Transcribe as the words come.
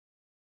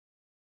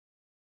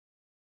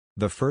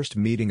The first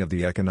meeting of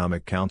the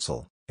Economic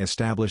Council,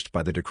 established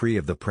by the decree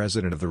of the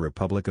President of the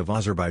Republic of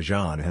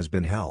Azerbaijan, has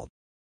been held.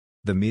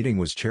 The meeting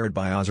was chaired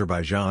by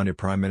Azerbaijani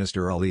Prime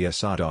Minister Ali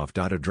Asadov.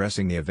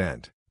 Addressing the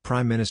event,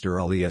 Prime Minister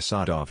Ali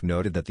Asadov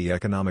noted that the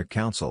Economic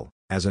Council,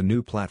 as a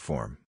new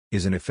platform,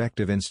 is an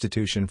effective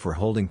institution for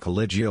holding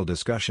collegial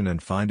discussion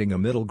and finding a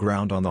middle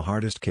ground on the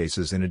hardest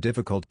cases in a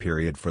difficult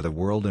period for the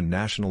world and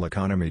national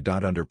economy.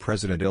 Under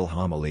President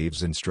Ilham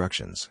Aliyev's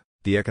instructions,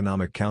 the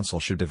Economic Council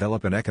should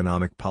develop an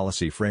economic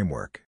policy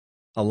framework.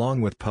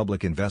 Along with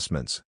public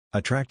investments,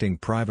 attracting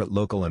private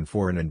local and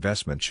foreign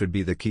investment should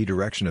be the key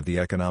direction of the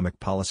economic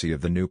policy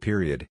of the new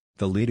period.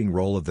 The leading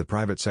role of the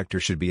private sector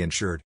should be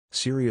ensured.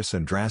 Serious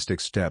and drastic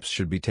steps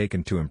should be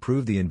taken to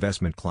improve the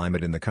investment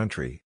climate in the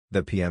country,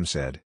 the PM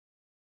said.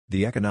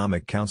 The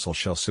Economic Council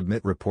shall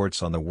submit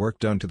reports on the work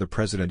done to the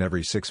President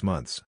every 6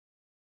 months.